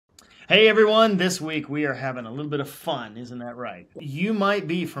Hey everyone, this week we are having a little bit of fun, isn't that right? You might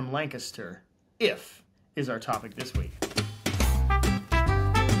be from Lancaster, if is our topic this week.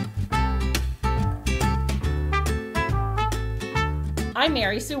 I'm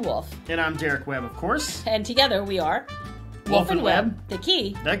Mary Sue Wolf. And I'm Derek Webb, of course. And together we are Wolf and Webb. The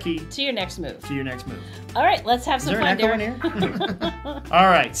key to your next move. To your next move. All right, let's have some fun, Derek. Is there an echo in here? All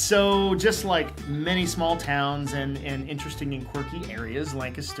right, so just like many small towns and interesting and quirky areas,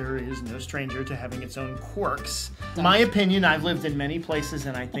 Lancaster is no stranger to having its own quirks. My opinion, I've lived in many places,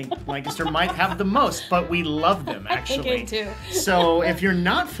 and I think Lancaster might have the most, but we love them, actually. I think too. So if you're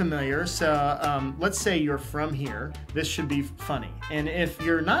not familiar, let's say you're from here, this should be funny. And if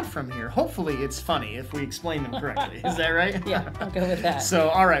you're not from here, hopefully it's funny if we explain them correctly. Is that right? Yeah, I'll go with that. So,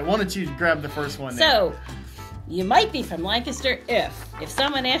 all right, why don't you grab the first one there? So, you might be from Lancaster if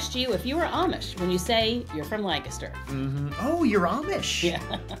someone asked you if you were Amish when you say you're from Lancaster. Mm-hmm. Oh, you're Amish.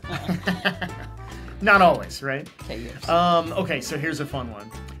 Yeah. Not always, right? Okay, yours. Okay, so here's a fun one.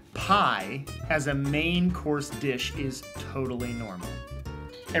 Pie as a main course dish is totally normal.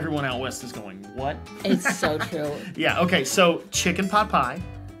 Everyone out west is going, what? It's so true. Yeah, okay, so chicken pot pie,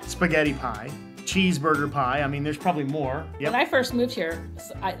 spaghetti pie, cheeseburger pie. I mean, there's probably more. Yep. When I first moved here,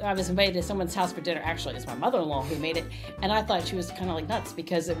 I was invited to someone's house for dinner. Actually, it's my mother-in-law who made it. And I thought she was kind of like nuts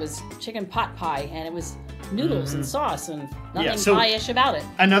because it was chicken pot pie and it was noodles and sauce and nothing pie-ish about it.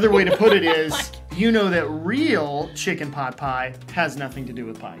 Another way to put it is, you know that real chicken pot pie has nothing to do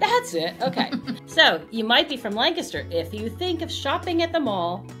with pie. That's it. Okay. So, you might be from Lancaster if you think of shopping at the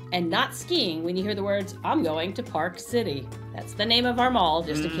mall and not skiing when you hear the words, I'm going to Park City. That's the name of our mall,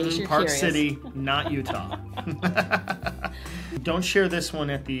 just in case you're Park curious. City, not Utah. Don't share this one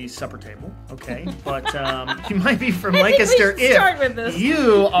at the supper table, okay? But you might be from Lancaster if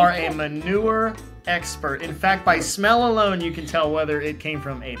you are a manure expert. In fact, by smell alone, you can tell whether it came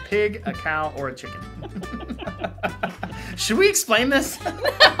from a pig, a cow, or a chicken. Should we explain this?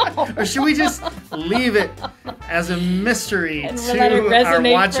 No. Or should we just leave it as a mystery and to let it resonate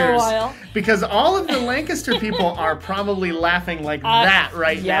our watchers? for a while. Because all of the Lancaster people are probably laughing like that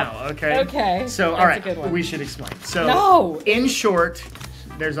right now, okay? Okay. So, all right, we should explain. So, in short,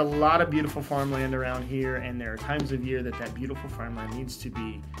 there's a lot of beautiful farmland around here, and there are times of year that beautiful farmland needs to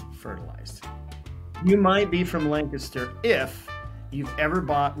be fertilized. You might be from Lancaster if you've ever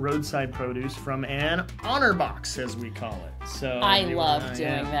bought roadside produce from an honor box, as we call it. So I love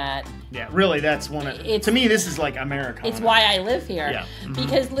doing that. Yeah, really, that's one of to me, this is like Americana. It's why I live here. Yeah. Mm-hmm.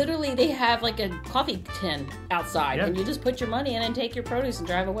 Because literally they have like a coffee tin outside, and you just put your money in and take your produce and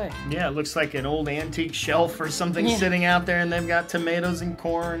drive away. Yeah, it looks like an old antique shelf or something sitting out there, and they've got tomatoes and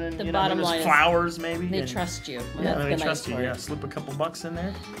corn and the bottom line flowers maybe. They trust you. Yeah, they trust you. Yeah, slip a couple bucks in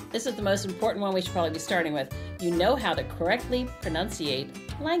there. This is the most important one we should probably be starting with. You know how to correctly pronunciate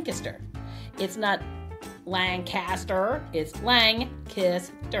Lancaster. It's not Lancaster, it's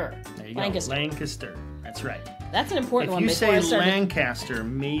Lancaster. There you go, Lancaster. That's right. That's an important one. If you say Lancaster,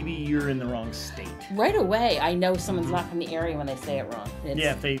 maybe you're in the wrong state. Right away, I know someone's not from the area when they say it wrong.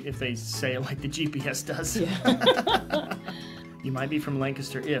 Yeah, if they say it like the GPS does. Yeah. You might be from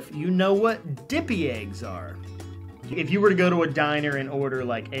Lancaster if you know what dippy eggs are. If you were to go to a diner and order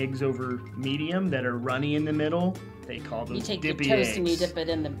like eggs over medium that are runny in the middle, they call those dippy eggs. You take your toast and you dip it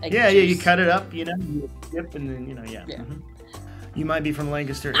in the egg juice. Yeah, you cut it up, you dip and then, yeah. Mm-hmm. You might be from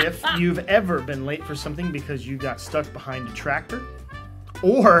Lancaster if you've ever been late for something because you got stuck behind a tractor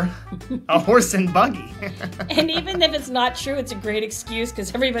or a horse and buggy. And even if it's not true, it's a great excuse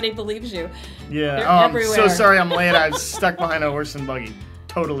because everybody believes you. Yeah. They're everywhere. I'm so sorry I'm late. I was stuck behind a horse and buggy.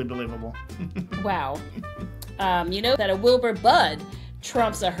 Totally believable. Wow. You know that a Wilbur Bud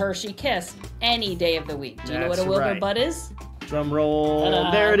trumps a Hershey Kiss any day of the week. Do you know what a Wilbur Bud is? Drum roll.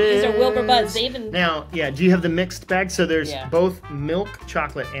 There it is. These are Wilbur Buds. Now, do you have the mixed bag? So there's both milk,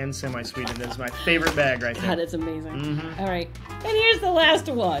 chocolate, and semi-sweetened. That's my favorite bag right there. God, it's amazing. Mm-hmm. All right. And here's the last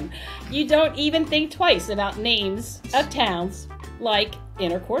one. You don't even think twice about names of towns like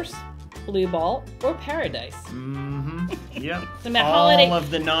Intercourse, Blue Ball, or Paradise. Mm-hmm. Yep. All of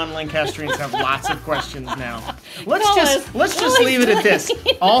the non-Lancastrians have lots of questions now. Let's just leave it at this.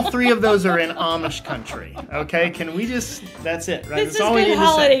 All three of those are in Amish country. Okay? Can we just? That's it, right? This is good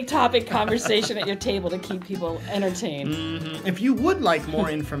holiday topic conversation at your table to keep people entertained. Mm-hmm. If you would like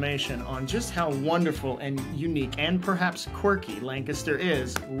more information on just how wonderful and unique and perhaps quirky Lancaster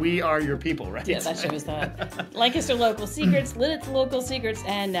is, we are your people, right? Yeah, that shows that. Lancaster Local Secrets, Lidditz Local Secrets,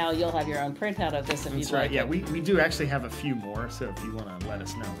 and now you'll have your own printout of this if you'd like. Yeah, we do actually have a few more, so if you want to let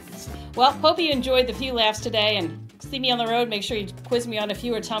us know, we can see. Well, hope you enjoyed the few laughs today, and see me on the road. Make sure you quiz me on a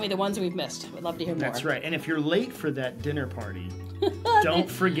few or tell me the ones we've missed. We'd love to hear more. That's right. And if you're late for that dinner party, Don't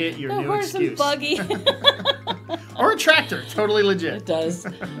forget your the new horse excuse. And buggy. Or a tractor, totally legit. It does.